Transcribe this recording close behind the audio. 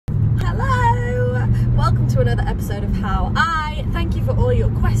to another episode of How I. Thank you for all your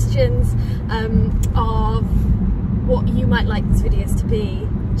questions of what you might like these videos to be.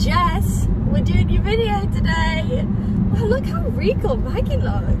 Jess, we're doing your video today. Wow, look how regal Maggie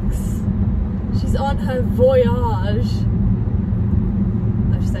looks. She's on her voyage.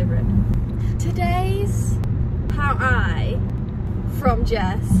 I'm just over it. Today's How I from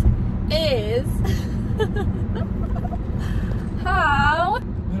Jess is how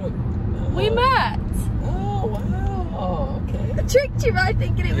we met. Oh wow! Okay. I tricked you right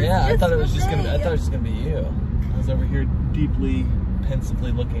thinking it was. Yeah, just I thought it was for just me. gonna. I thought it was just gonna be you. I was over here deeply,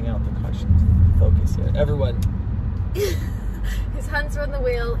 pensively looking out the questions. Focus here, everyone. His hands are on the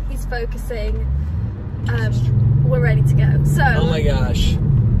wheel. He's focusing. We're ready to go. So. Oh my gosh!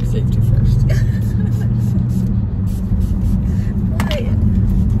 Safety first.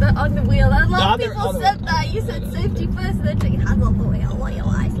 They're on the wheel. A lot of they're people on the said wheel. that. You said safety first, and then took your hands off the wheel. What you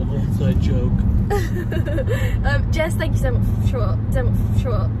like? It's a little inside joke. Jess, thank you so much for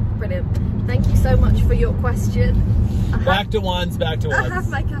sure. Brilliant. Thank you so much for your question. Back to ones. I have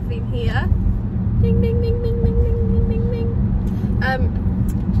my caffeine here. Ding, ding, ding, ding, ding, ding, ding, ding, ding.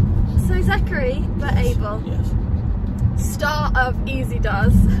 So Zachary Burr Abel, Yes. star of Easy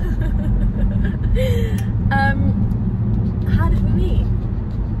Does. How did we meet?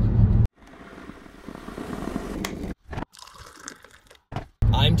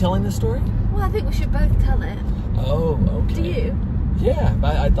 I'm telling the story? Well, I think we should both tell it. Oh, okay. Do you? Yeah,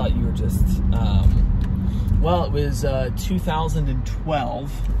 but I thought you were just, well, it was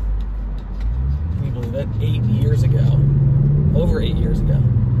 2012. Can you believe it? 8 years ago. Over 8 years ago.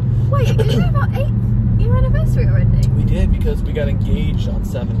 Wait, did you have our 8th-year anniversary already? We did, because we got engaged on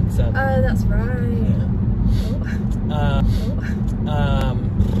 7/7. Oh, that's right. Yeah.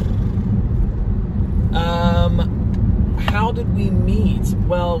 How did we meet?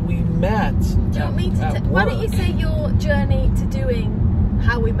 Well, we met. Do you want me to? Why don't you say your journey to doing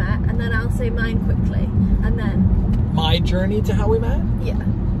how we met, and then I'll say mine quickly, and then. My journey to how we met? Yeah.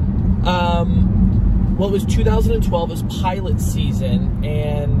 Well, it was 2012. It was pilot season,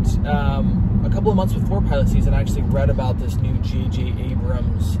 and a couple of months before pilot season, I actually read about this new J.J.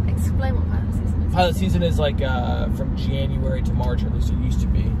 Abrams. Explain what pilot season is. Pilot season is like from January to March, or at least it used to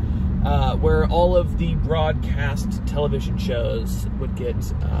be, where all of the broadcast television shows would get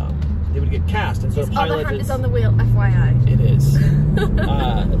they would get cast, and so the pilot hand is on the wheel. FYI. It is.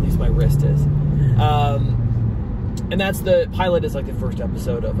 At least my wrist is. And that's the pilot is like the first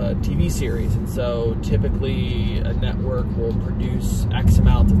episode of a TV series, and so typically a network will produce X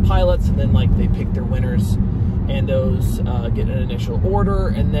amount of pilots, and then like they pick their winners, and those get an initial order,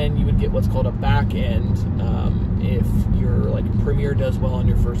 and then you would get what's called a back end. If your like premiere does well and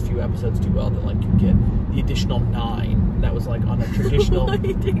your first few episodes do well, then like you get the additional 9. And that was like on a traditional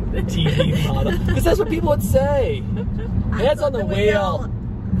TV model, because that's what people would say. Heads on the wheel.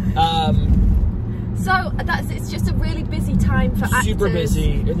 So it's just a really busy time for actors. Super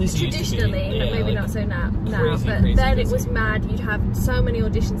busy, at least traditionally, yeah, but maybe like not so now. Crazy, but crazy then busy. it was mad. You'd have so many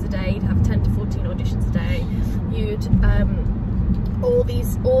auditions a day. You'd have 10 to 14 auditions a day. You'd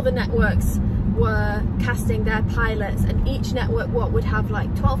all the networks were casting their pilots, and each network would have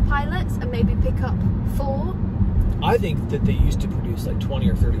like 12 pilots and maybe pick up 4. I think that they used to produce like 20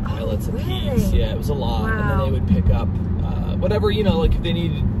 or 30 pilots a piece. Yeah, it was a lot. Wow. And then they would pick up whatever, you know, like if they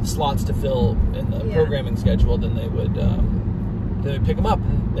needed slots to fill in the programming schedule, then they would pick them up,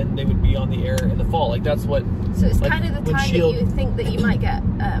 and they would be on the air in the fall. Like that's what. So it's like, kind of the time that you think that you might get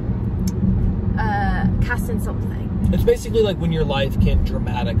cast in something. It's basically like when your life can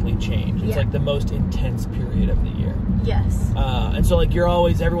dramatically change. It's Yeah. like the most intense period of the year. Yes. And so like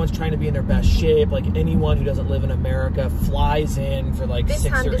everyone's trying to be in their best shape. Like anyone who doesn't live in America flies in for like This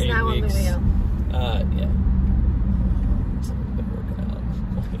 6 hand or 8 is now weeks. on the wheel. Yeah. Something's been working out.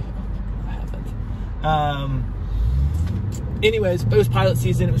 I haven't. Anyways, it was pilot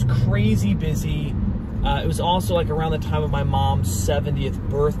season. It was crazy busy. It was also like around the time of my mom's 70th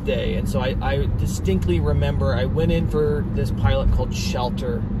birthday, and so I distinctly remember I went in for this pilot called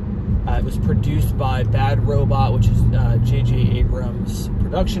Shelter. It was produced by Bad Robot, which is J.J. Abrams'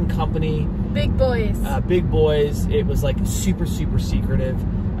 production company. Big boys. Big boys. It was like super, super secretive.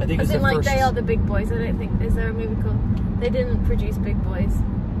 I think As it was in, the like, first. they are the big boys. I don't think. Is there a movie called? They didn't produce Big Boys.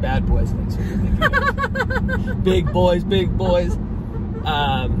 Bad Boys, I think. So you're thinking Big Boys, Big Boys.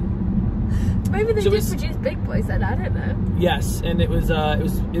 Maybe they did produce Big Boys then. I don't know. Yes, and it was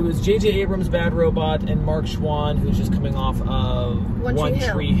J.J. Abrams' Bad Robot and Mark Schwann, who's just coming off of One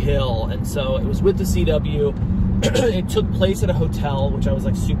Tree Hill, and so it was with the CW. It took place at a hotel, which I was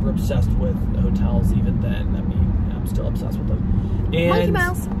like super obsessed with hotels even then. I mean, I'm still obsessed with them. And Monkey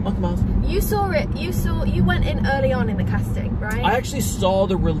Mouse. You saw it. You went in early on in the casting, right? I actually saw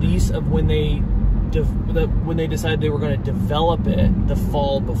the release of when they decided they were going to develop it the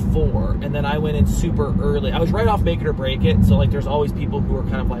fall before, and then I went in super early. I was right off Make It or Break It, so like there's always people who are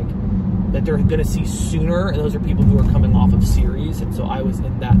kind of like that they're going to see sooner, and those are people who are coming off of series, and so I was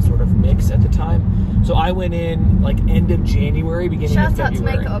in that sort of mix at the time. So I went in like end of January, beginning of February. Shout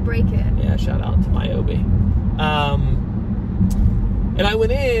out to Make It or Break It. Yeah, shout out to my Obi. And I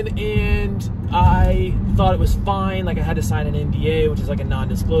went in and I thought it was fine. Like I had to sign an NDA, which is like a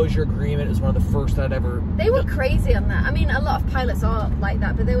non-disclosure agreement. It was one of the first that I'd ever... They were crazy on that. I mean, a lot of pilots are like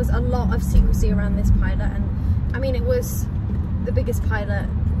that, but there was a lot of secrecy around this pilot. And I mean, it was the biggest pilot,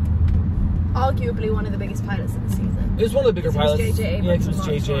 arguably one of the biggest pilots of the season. It was one of the bigger pilots. It was JJ. Yeah, it was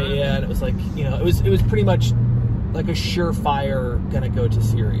JJ, yeah. And it was like, you know, it was pretty much like a surefire gonna go to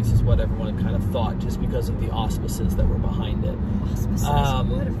series is what everyone kind of thought, just because of the auspices that were behind it. Auspices,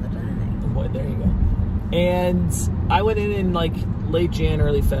 word of the day. Boy, there you go. And I went in like late Jan,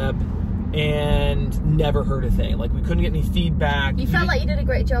 early Feb, and never heard a thing. Like we couldn't get any feedback. You felt like you did a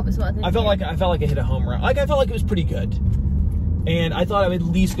great job as well, didn't you? I felt like I hit a home run. Like I felt like it was pretty good. And I thought I would at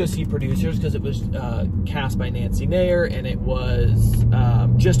least go see producers because it was cast by Nancy Nayer, and it was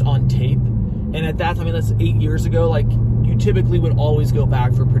just on tape. And at that time, I mean, that's 8 years ago, like, you typically would always go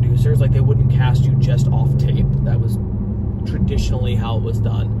back for producers. Like, they wouldn't cast you just off tape. That was traditionally how it was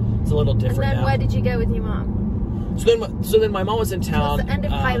done. It's a little different now. And then where did you go with your mom? So then my mom was in town. It was the end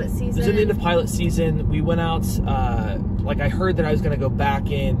of pilot season. It was the end of pilot season. We went out, like, I heard that I was going to go back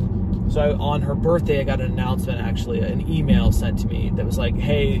in. So on her birthday, I got an announcement, actually, an email sent to me that was like,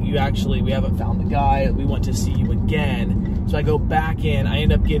 hey, we haven't found the guy. We want to see you again. So I go back in. I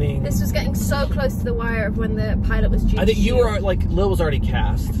end up getting... This was getting so close to the wire of when the pilot was due. I think you were, like, Lil was already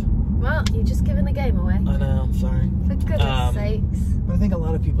cast. Well, you're just giving the game away. I know, I'm sorry. For goodness sakes. I think a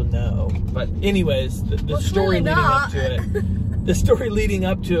lot of people know. But anyways, the story leading up to it... The story leading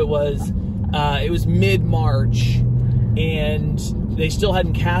up to it was mid-March, and they still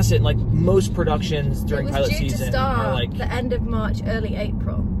hadn't cast it. And like most productions during pilot season, it was due to start like the end of March, early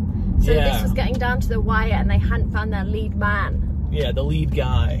April. So this was getting down to the wire, and they hadn't found their lead man. Yeah, the lead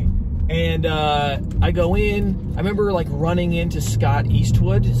guy. And I go in. I remember like running into Scott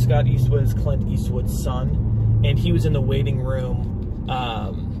Eastwood. Scott Eastwood is Clint Eastwood's son, and he was in the waiting room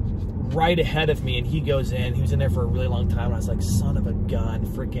right ahead of me. And he goes in. He was in there for a really long time. And I was like, son of a gun,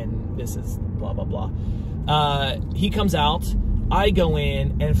 freaking, this is blah blah blah. He comes out. I go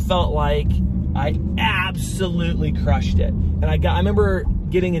in and felt like I absolutely crushed it. And I remember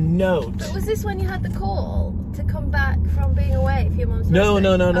getting a note. But was this when you had the call to come back from being away for your mom's birthday?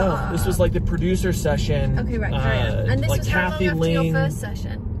 No. This was like the producer session. Okay, right, and this like was Kathy how long after Lane, your first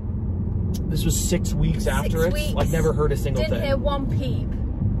session? This was 6 weeks after it. Like never heard a single thing. Didn't hear one peep.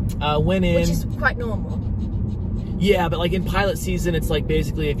 Went in. Which is quite normal. Yeah, but like in pilot season, it's like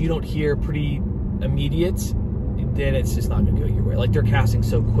basically if you don't hear pretty immediate, then it's just not going to go your way. Like they're casting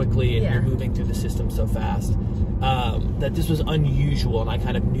so quickly and you're moving through the system so fast that this was unusual, and I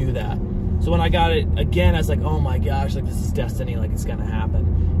kind of knew that. So when I got it again, I was like, oh my gosh, like this is destiny, like it's going to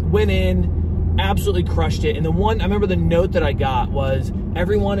happen. Went in, absolutely crushed it. And the one, I remember the note that I got was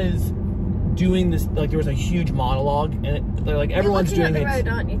everyone is doing this, like there was a huge monologue, and they're like everyone's doing it. You're looking at the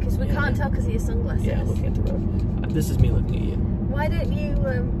road, aren't you? Because we can't tell because of your sunglasses. Yeah, looking at the road. This is me looking at you. Why don't you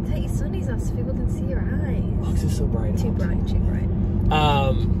take your sunnies off so people can see your eyes? Oh, because it's so bright. Too bright.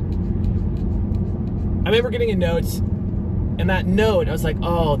 I remember getting a note, and that note, I was like,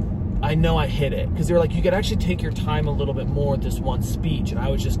 oh, I know I hit it. Because they were like, you could actually take your time a little bit more with this one speech. And I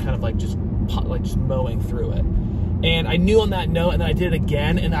was just kind of like, just mowing through it. And I knew on that note, and then I did it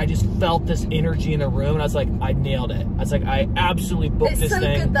again, and I just felt this energy in the room, and I was like, I nailed it. I was like, I absolutely booked this thing.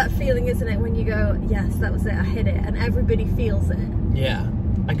 It's so good, that feeling, isn't it, when you go, yes, that was it, I hit it, and everybody feels it. Yeah.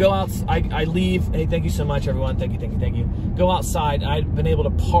 I go out, I leave, hey, thank you so much, everyone, thank you. Go outside, I'd been able to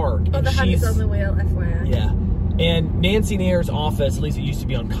park. Oh, and the hand is on the wheel, FYI. Yeah. And Nancy Nayer's office, at least it used to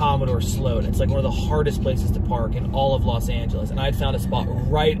be on Commodore Sloat. It's like one of the hardest places to park in all of Los Angeles. And I'd found a spot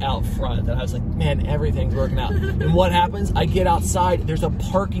right out front that I was like, man, everything's working out. And what happens? I get outside, there's a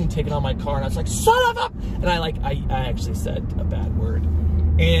parking ticket on my car, and I was like, son of a... And I actually said a bad word.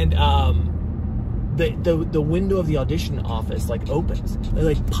 And the window of the audition office like opens. They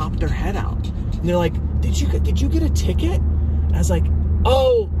like pop their head out. And they're like, did you get a ticket? And I was like,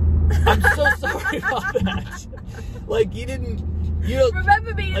 oh, I'm so sorry about that. Like you don't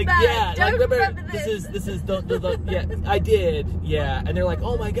remember me like that. Yeah, don't like remember this is the yeah, I did, yeah. And they're like,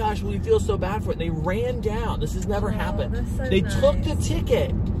 oh my gosh, we feel so bad for it. And they ran down. This has never happened. So they nice. Took the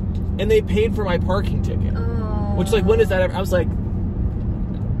ticket and they paid for my parking ticket. Oh. Which, like, when is that ever? I was like,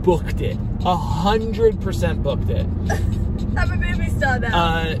 booked it. 100% booked it. I'm a movie star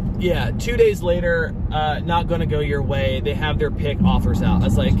now. Yeah, 2 days later, not gonna go your way. They have their pick offers out. I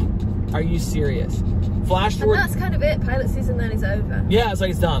was like, are you serious? Flash forward. And that's kind of it. Pilot season then is over. Yeah, it's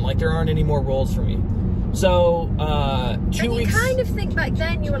like it's done. Like, there aren't any more roles for me. So, 2 weeks. You kind of think back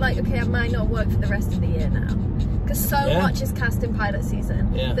then you were like, okay, I might not work for the rest of the year now. Because so much is cast in pilot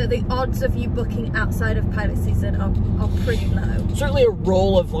season that the odds of you booking outside of pilot season are pretty low. Certainly a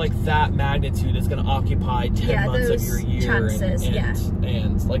role of like that magnitude is going to occupy 10 months of your year. Chances,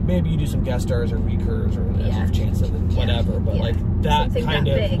 and like maybe you do some guest stars or recurs or an off chance of it, whatever. But like that something kind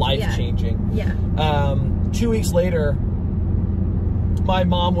of life changing. 2 weeks later, my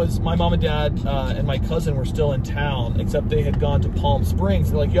mom and dad and my cousin were still in town, except they had gone to Palm Springs.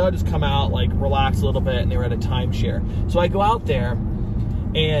 They're like, yo, just come out, like relax a little bit, and they were at a timeshare. So I go out there,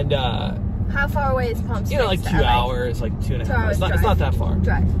 and how far away is Palm Springs? You know, like 2 hours, like 2.5 hours. It's not that far.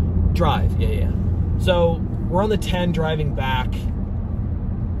 Drive, yeah. So we're on the 10 driving back,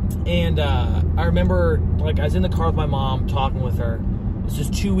 and I remember, like, I was in the car with my mom talking with her. This is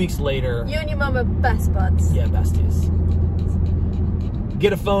 2 weeks later. You and your mom are best buds. Yeah, besties.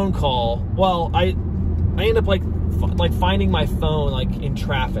 Get a phone call. Well, I end up like finding my phone like in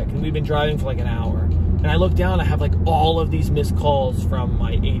traffic, and we've been driving for like an hour, and I look down, I have like all of these missed calls from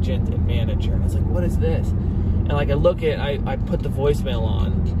my agent and manager, and I was like, what is this? And like I look at, I put the voicemail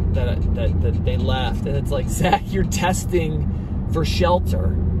on that they left, and it's like, Zach, you're testing for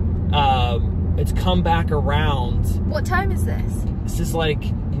shelter. It's come back around. What time is this? It's just like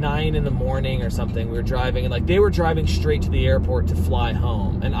 9 in the morning or something. We were driving, and like they were driving straight to the airport to fly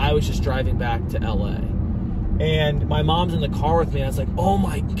home, and I was just driving back to LA. And my mom's in the car with me, and I was like, oh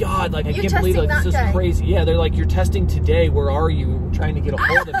my God, like I can't believe it. Like, this is crazy. Yeah, they're like, you're testing today, where are you? We're trying to get a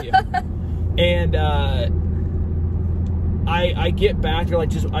hold of you. And I get back, they're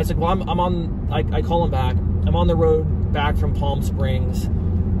like, I was like, well, I'm on, I call them back, I'm on the road back from Palm Springs.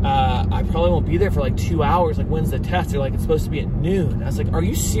 I probably won't be there for like 2 hours. Like, when's the test? They're like, it's supposed to be at noon. I was like, are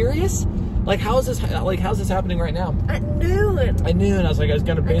you serious? Like, how's this happening right now? At noon. At noon. I was like, I was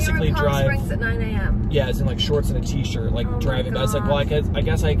gonna basically and you were in Palm drive. Springs at 9 a.m. Yeah, it's in like shorts and a t-shirt, like driving. I was like, well, I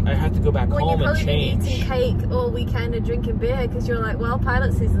guess I have to go back home and change. You're probably eating cake all weekend and drinking beer because you're like, well,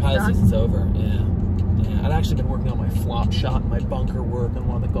 pilot season's done. Pilot season's over. Yeah. I'd actually been working on my flop shot and my bunker work on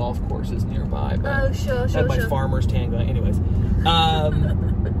one of the golf courses nearby. But sure. Had my farmer's tan going. Anyways.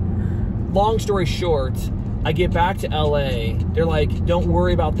 Long story short, I get back to LA. They're like, don't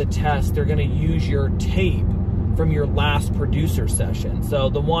worry about the test. They're going to use your tape from your last producer session. So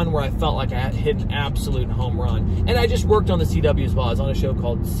the one where I felt like I had hit an absolute home run. And I just worked on the CW as well. I was on a show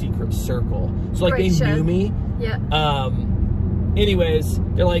called Secret Circle. So like they knew me. Yeah. Anyways,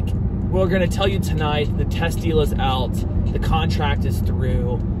 they're like, we're going to tell you tonight, the test deal is out. The contract is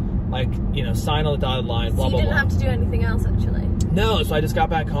through. Like, you know, sign on the dotted line, blah, blah, blah. So you didn't have to do anything else, actually? No, so I just got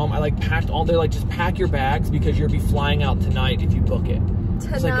back home. I like packed all, they're like, just pack your bags because you'll be flying out tonight if you book it.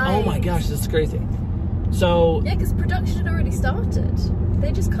 Tonight? It's like, oh my gosh, this is crazy. So. Yeah, because production had already started.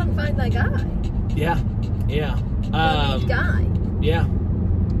 They just couldn't find their guy. Yeah. The lead guy. Yeah.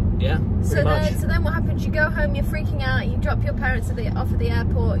 So then what happens? You go home, you're freaking out, you drop your parents off at the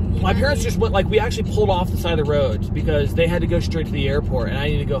airport. My parents just went, like, we actually pulled off the side of the road because they had to go straight to the airport, and I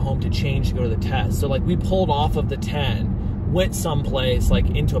needed to go home to change to go to the test. So, like, we pulled off of the 10, went someplace, like,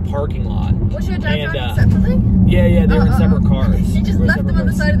 into a parking lot. Was your dad driving separately? Yeah, they were in separate cars. You just left them on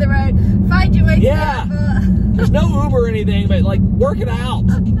the side of the road, find your way to the airport. There's no Uber or anything, but, like, work it out.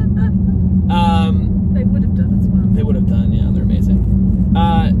 They would have done as well. They would have done, yeah, they're amazing.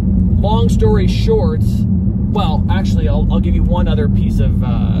 Long story short, well, actually, I'll give you one other piece of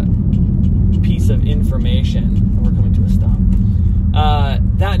information. We're coming to a stop.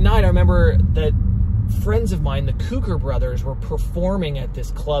 That night, I remember that friends of mine, the Cooker brothers, were performing at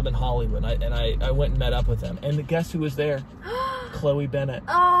this club in Hollywood, and I went and met up with them. And guess who was there? Chloe Bennett.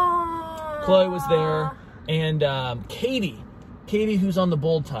 Oh. Chloe was there, and Katie, who's on the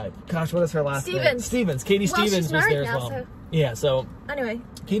Bold Type. Gosh, what is her last name? Stevens. Katie Stevens was there as well. So. Yeah, so anyway,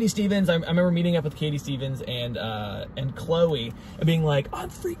 Katie Stevens, I remember meeting up with Katie Stevens and Chloe and being like, I'm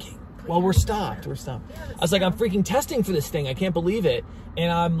freaking, well, we're stopped. Yeah, I was like, I'm freaking testing for this thing. I can't believe it.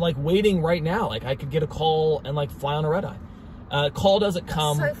 And I'm like waiting right now. Like I could get a call and like fly on a red eye. Call doesn't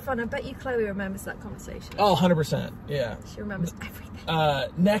come. That's so fun. I bet you Chloe remembers that conversation. Oh, 100%. Yeah. She remembers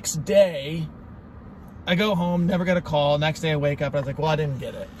everything. Next day, I go home, never get a call. Next day I wake up, and I was like, well, I didn't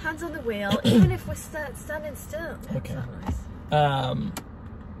get it. Hands on the wheel, even if we're standing still. Okay. That's not nice.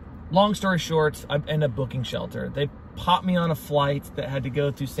 Long story short, I end up booking shelter. They popped me on a flight that had to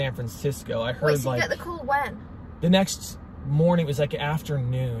go through San Francisco. I heard, so you get the call when? The next morning. It was like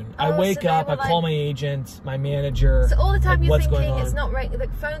afternoon. Oh, I wake so up, I call my agent, my manager. So all the time like, you're what's thinking going on? it's not ringing, the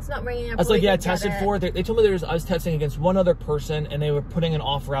phone's not ringing. I was like, yeah, I tested for it. They told me I was testing against one other person, and they were putting an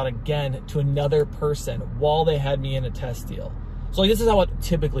offer out again to another person while they had me in a test deal. So like, this is how it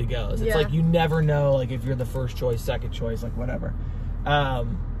typically goes. It's like, you never know, like, if you're the first choice, second choice, like whatever. I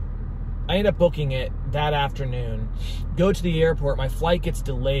ended up booking it that afternoon, go to the airport, my flight gets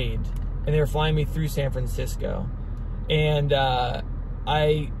delayed, and they were flying me through San Francisco. And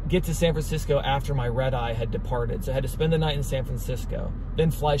I get to San Francisco after my red eye had departed. So I had to spend the night in San Francisco,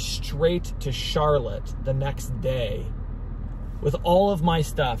 then fly straight to Charlotte the next day with all of my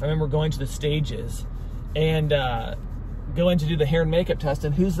stuff. I remember going to the stages and going to do the hair and makeup test,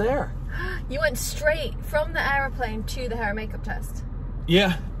 and who's there? You went straight from the aeroplane to the hair and makeup test?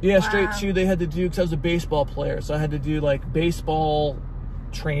 Yeah, straight to, they had to do, because I was a baseball player, so I had to do like baseball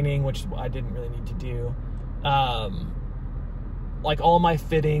training, which I didn't really need to do. Like all my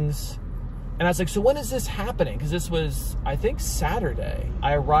fittings. And I was like, so when is this happening? Because this was, I think, Saturday.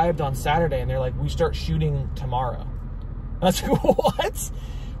 I arrived on Saturday, and they're like, we start shooting tomorrow. I was like, what?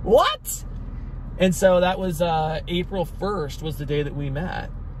 What? And so that was April 1st was the day that we met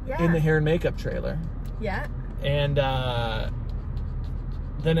in the hair and makeup trailer. Yeah. And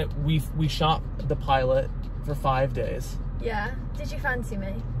then we shot the pilot for 5 days. Yeah. Did you fancy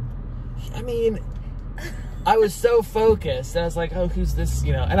me? I mean, I was so focused. I was like, oh, who's this?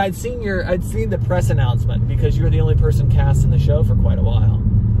 You know, and I'd seen the press announcement because you were the only person cast in the show for quite a while.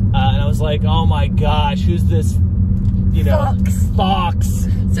 And I was like, oh my gosh, who's this? You know, Fox.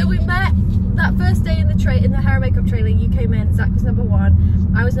 So we met that first day in the hair and makeup trailer. You came in, Zach was number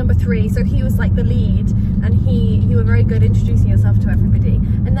 1, I was number 3, so he was like the lead, and you were very good introducing yourself to everybody.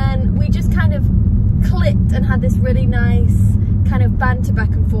 And then we just kind of clicked and had this really nice kind of banter back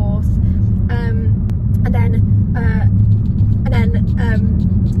and forth. And then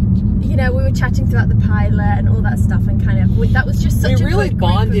you know, we were chatting throughout the pilot and all that stuff, and kind of that was just such we really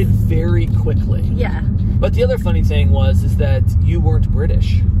bonded very quickly. Yeah. But the other funny thing is that you weren't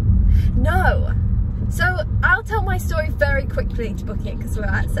British. No. So I'll tell my story very quickly to book it because we're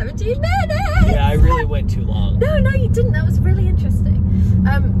at 17 minutes. Yeah, I really went too long. No, you didn't. That was really interesting.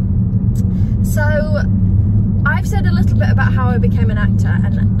 So I've said a little bit about how I became an actor,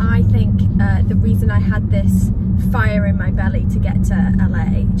 and I think the reason I had this fire in my belly to get to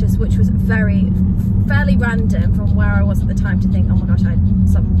LA, which was fairly random from where I was at the time, to think, oh my gosh,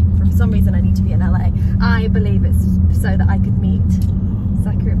 for some reason I need to be in LA. I believe it's so that I could meet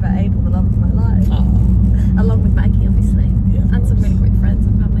Zachary Burr Abel, the love of my life, along with Maggie, obviously, and some really great friends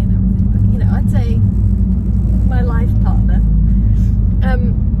and family and everything. But you know, I'd say my life partner.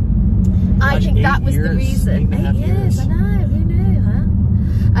 I think that was the reason. 8 years, I know, who knew, huh?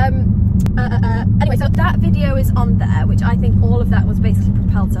 Anyway, so that video is on there, which I think all of that was basically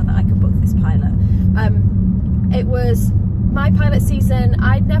propelled so that I could book this pilot. It was my pilot season.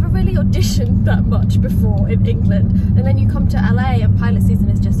 I'd never really auditioned that much before in England, and then you come to LA and pilot season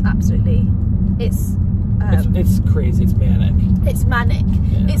is just absolutely, it's crazy, it's manic. It's manic.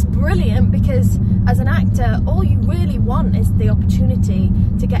 Yeah. It's brilliant because as an actor, all you really want is the opportunity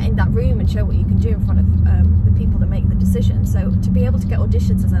to get in that room and show what you can do in front of the people that make the decisions. So to be able to get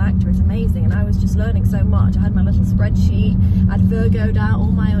auditions as an actor is amazing, and I was just learning so much. I had my little spreadsheet, I'd Virgo'd out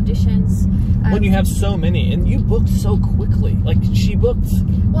all my auditions. When you have so many, and you booked so quickly, like she booked.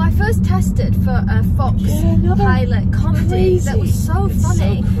 Well, I first tested for a Fox pilot comedy that was so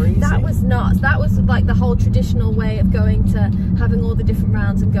funny. So crazy. That was nuts. That was like the whole traditional way of going to having all the different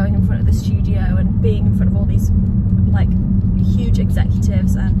rounds and going in front of the studio and being in front of all these like huge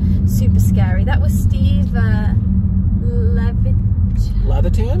executives and super scary. That was Steve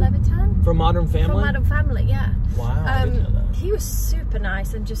Levitan from Modern Family. From Modern Family, yeah. Wow. I didn't know that. He was super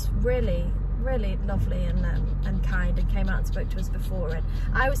nice and just really lovely and kind, and came out and spoke to us before. And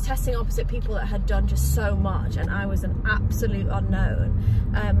I was testing opposite people that had done just so much, and I was an absolute unknown.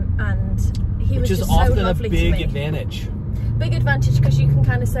 And he was just so lovely to me. Which is often a big advantage. Big advantage because you can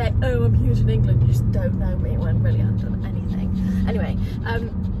kind of say, oh, I'm huge in England, you just don't know me, when really I haven't done anything. Anyway,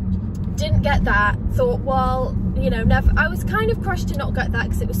 didn't get that. Thought, well, you know, never. I was kind of crushed to not get that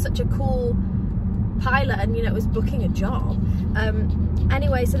because it was such a cool pilot, and you know, it was booking a job.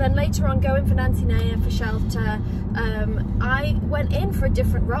 Anyway, so then later on, going for Nancy Nair for Shelter, I went in for a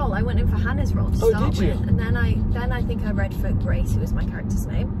different role. I went in for Hannah's role to start with, and then I think I read for Grace, who was my character's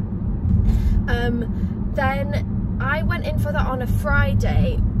name. Then I went in for that on a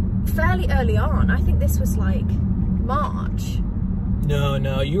Friday, fairly early on. I think this was like March.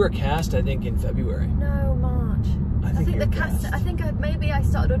 No, you were cast, I think, in February. No, March. I think the cast. I think maybe I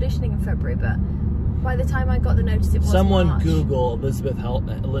started auditioning in February, but by the time I got the notice, it was Someone March. Google Elizabeth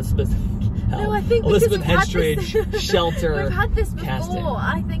No, I think Elizabeth because Henstridge shelter. We've had this before. casting.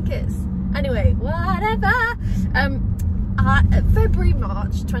 I think it's anyway. Whatever. February,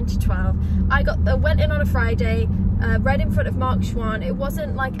 March 2012. I went in on a Friday. Read in front of Mark Schwann. It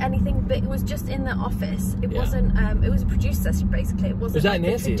wasn't like anything big. It was just in the office. It wasn't. It was a producer session basically. It wasn't like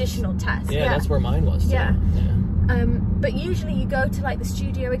the traditional test. Yeah, that's where mine was. Too. Yeah. But usually you go to like the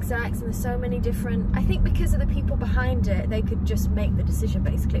studio execs, and there's so many different. I think because of the people behind it, they could just make the decision.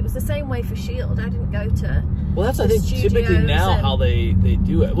 Basically, it was the same way for Shield. I didn't go to. Well, that's I think typically now how they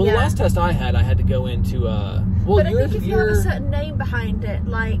do it. Well, the last test I had to go into. But I think if you have a certain name behind it,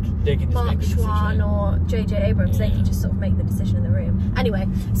 like Mark Schwann or J.J. Abrams, they can just sort of make the decision in the room. Anyway,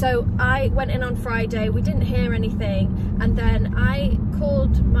 so I went in on Friday. We didn't hear anything, and then I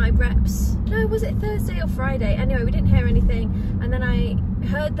called my reps. No, was it Thursday or Friday? Anyway, we didn't hear anything, and then I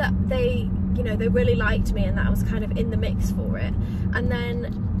heard that they really liked me and that I was kind of in the mix for it. And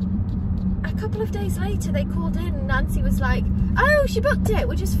then a couple of days later, they called in, and Nancy was like, "Oh, she booked it.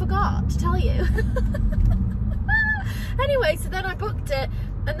 We just forgot to tell you." Anyway, so then I booked it,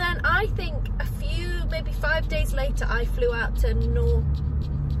 and then I think maybe 5 days later, I flew out to North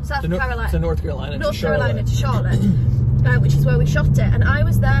Carolina to Charlotte, which is where we shot it. And I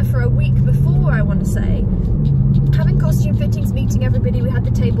was there for a week before, I want to say, having costume fittings, meeting everybody. We had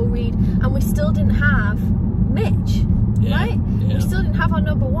the table read, and we still didn't have Mitch. Right? Yeah. We still didn't have our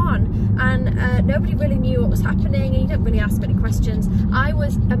number one, and nobody really knew what was happening, and you didn't really ask many questions. I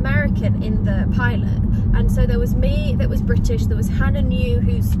was American in the pilot, and so there was me that was British, there was Hannah New,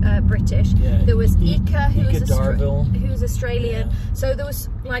 who's British, there was Ika, who's Australian, so there was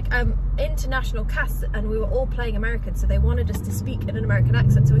like international cast, and we were all playing American, so they wanted us to speak in an American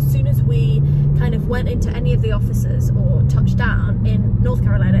accent. So as soon as we kind of went into any of the offices or touched down in North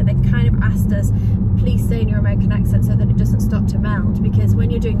Carolina, they kind of asked us, please stay in your American accent so that it doesn't start to meld, because when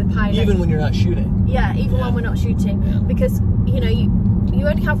you're doing the pilot, even when you're not shooting, even when we're not shooting, because you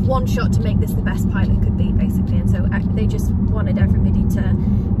only have one shot to make this the best pilot could be, basically, and so they just wanted everybody to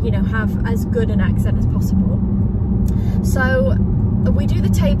have as good an accent as possible. So we do the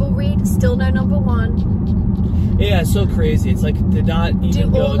table read, still no number one. Yeah, it's so crazy. It's like to not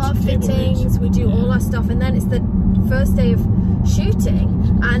even do all our fittings, we do all our stuff, and then it's the first day of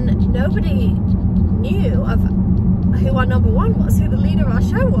shooting, and nobody knew of who our number one was, who the leader of our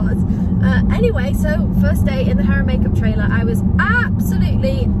show was. Anyway, so first day in the hair and makeup trailer, I was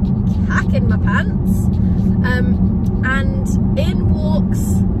absolutely cacking my pants, and in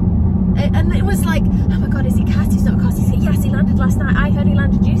walks, and it was like, oh my god, is he cast? He's not cast. He said, yes, he landed last night. I heard he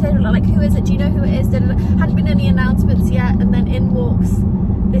landed. You said, like, who is it? Do you know who it is? Hadn't been any announcements yet, and then in walks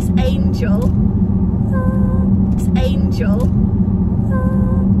this angel.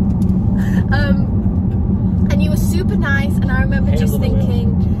 And you were super nice, and I remember just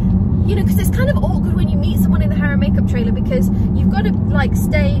thinking, because it's kind of awkward when you meet someone in the hair and makeup trailer, because you've got to like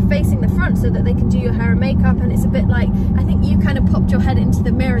stay facing the front so that they can do your hair and makeup, and it's a bit like, I think you kind of popped your head into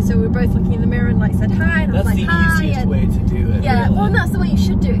the mirror, so we were both looking in the mirror and like said hi, and I was like, hi. That's the easiest way to do it. Yeah, really. well, and that's the way you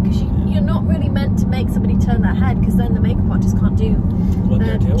should do it, because you're not really meant to make somebody turn their head, because then the makeup artist can't do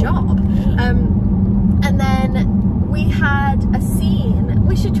their job. Yeah. And then we had a scene.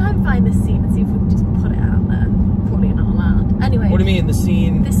 We should try and find this scene and see if we can just put it out there. Probably not allowed. Anyway. What do you mean, the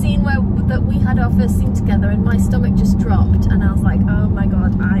scene? The scene that we had our first scene together, and my stomach just dropped, and I was like, oh my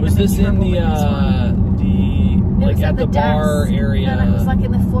god, was this in the at the bar area? No, it was like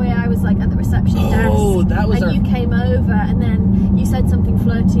in the foyer. I was like at the reception desk. Oh, that was. And you came over, and then you said something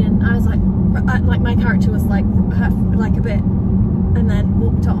flirty, and I was like my character was like a bit, and then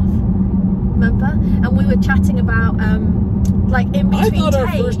walked off. Remember? And we were chatting about like in between takes. I thought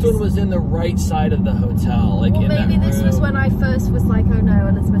our first one was in the right side of the hotel, like well, in maybe that this room. was when I first was like, oh no,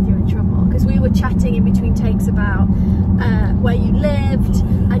 Elizabeth, you're in trouble, because we were chatting in between takes about where you lived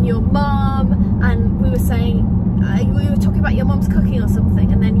and your mom, and we were saying we were talking about your mom's cooking or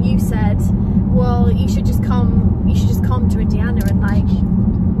something, and then you said, well, you should just come to Indiana and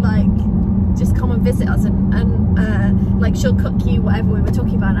like just come and visit us, and like she'll cook you whatever we were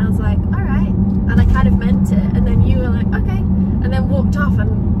talking about. And I was like, all right, and I kind of meant it, and then you were like, okay, and then walked off,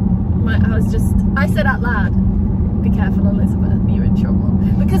 and I said out loud, be careful, Elizabeth, you're in trouble,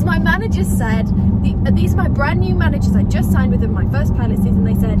 because my manager said, these are my brand new managers, I just signed with them my first pilot season.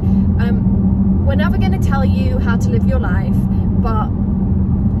 They said, we're never going to tell you how to live your life, but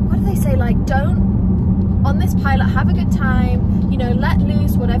what do they say, like, don't on this pilot, have a good time, you know, let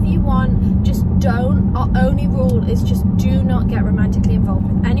loose, whatever you want. Just don't, our only rule is just do not get romantically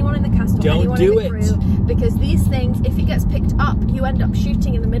involved with anyone in the cast or anyone in the crew, because these things, if it gets picked up, you end up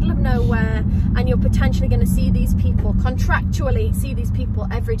shooting in the middle of nowhere, and you're potentially going to see these people, contractually see these people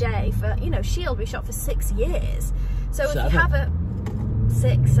every day for, you know, S.H.I.E.L.D. we shot for 6 years. So if you have a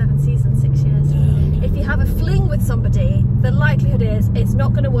 7 seasons, 6 years. If you have a fling with somebody, the likelihood is it's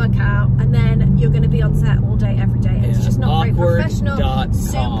not going to work out, and then you're going to be on set all day, every day. It's just not very professional.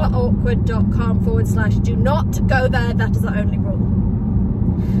 Superawkward.com/. Do not go there. That is the only rule.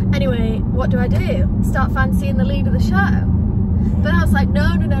 Anyway, what do? Start fancying the lead of the show. But I was like, no.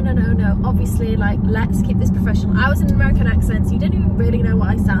 Obviously, like, let's keep this professional. I was in an American accent, so you didn't even really know what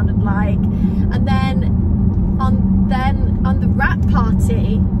I sounded like. And then on the rap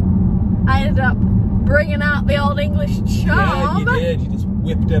party, I ended up bringing out the old English charm. Yeah, you did. You just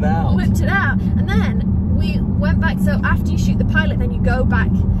whipped it out. And then we went back. So after you shoot the pilot, then you go back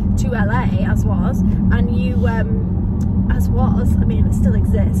to LA, as was, and you I mean, it still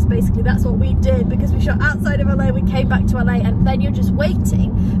exists. Basically, that's what we did, because we shot outside of LA. We came back to LA, and then you're just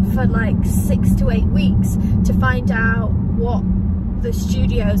waiting for like 6 to 8 weeks to find out what the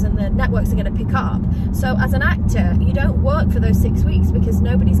studios and the networks are going to pick up. So as an actor, you don't work for those 6 weeks, because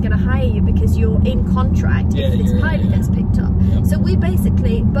nobody's going to hire you, because you're in contract if this pilot gets picked up. Yep. So we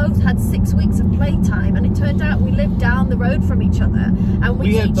basically both had 6 weeks of playtime, and it turned out we lived down the road from each other, and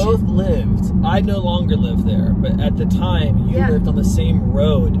we had both lived. I no longer live there, but at the time you lived on the same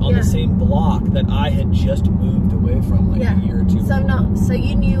road, on the same block that I had just moved away from, like a year or two. So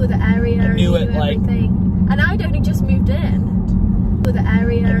you knew the area, I knew it, everything, and I'd only just moved in. The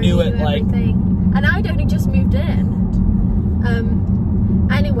area, I knew it, like, everything, and I'd only just moved in.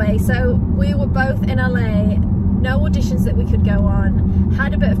 Anyway, so we were both in LA, no auditions that we could go on,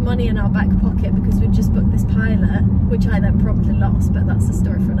 had a bit of money in our back pocket because we'd just booked this pilot, which I then promptly lost, but that's a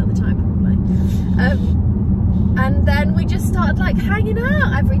story for another time probably. And then we just started like hanging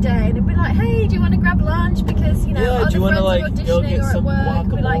out every day, and it'd be like, hey, do you want to grab lunch, because, you know, other do you want to like go get some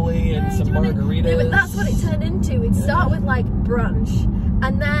guacamole and some margaritas? But that's what it turned into. We'd start with like brunch,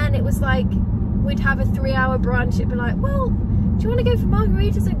 and then it was like we'd have a 3-hour brunch. It'd be like, well, do you want to go for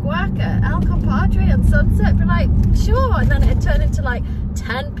margaritas and guac at El Compadre on Sunset? It'd be like, sure. And then it'd turn into like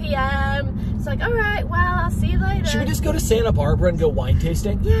 10 p.m. It's like, all right, well, I'll see you later. Should we just go to Santa Barbara and go wine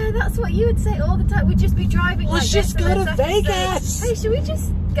tasting? Yeah, that's what you would say all the time. We'd just be driving. Let's just go to Vegas. Say, hey, should we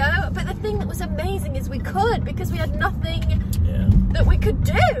just go? But the thing that was amazing is we could, because we had nothing that we could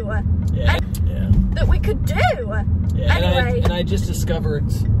do. That we could do. Anyway. And I just discovered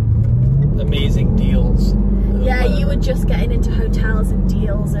amazing deals. Yeah, you were just getting into hotels and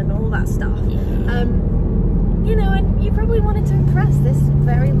deals and all that stuff. Yeah. You know, and you probably wanted to impress this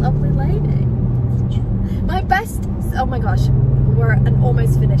very lovely lady. My best, oh my gosh, we're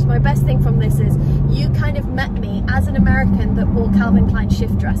almost finished. My best thing from this is you kind of met me as an American that wore Calvin Klein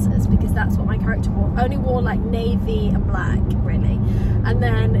shift dresses, because that's what my character wore. Only wore like navy and black, really. And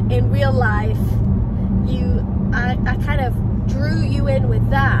then in real life, I kind of drew you in with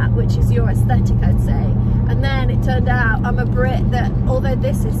that, which is your aesthetic, I'd say. And then it turned out I'm a Brit that, although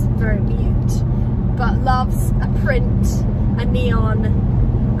this is very mute, but loves a print, a neon,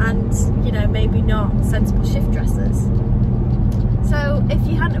 and, you know, maybe not sensible shift dresses. So if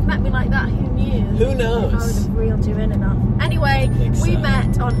you hadn't have met me like that, who knew? Who knows? I would have reeled you in enough. Anyway, we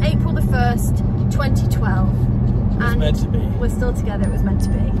met on April the 1st, 2012. It was meant to be. We're still together, it was meant to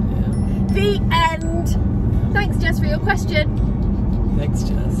be. Yeah. The end. Thanks, Jess, for your question. Thanks,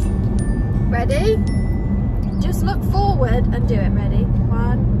 Jess. Ready? Just look forward and do it. Ready?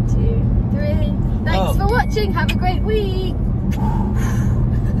 1, 2, 3. Thanks for watching. Have a great week.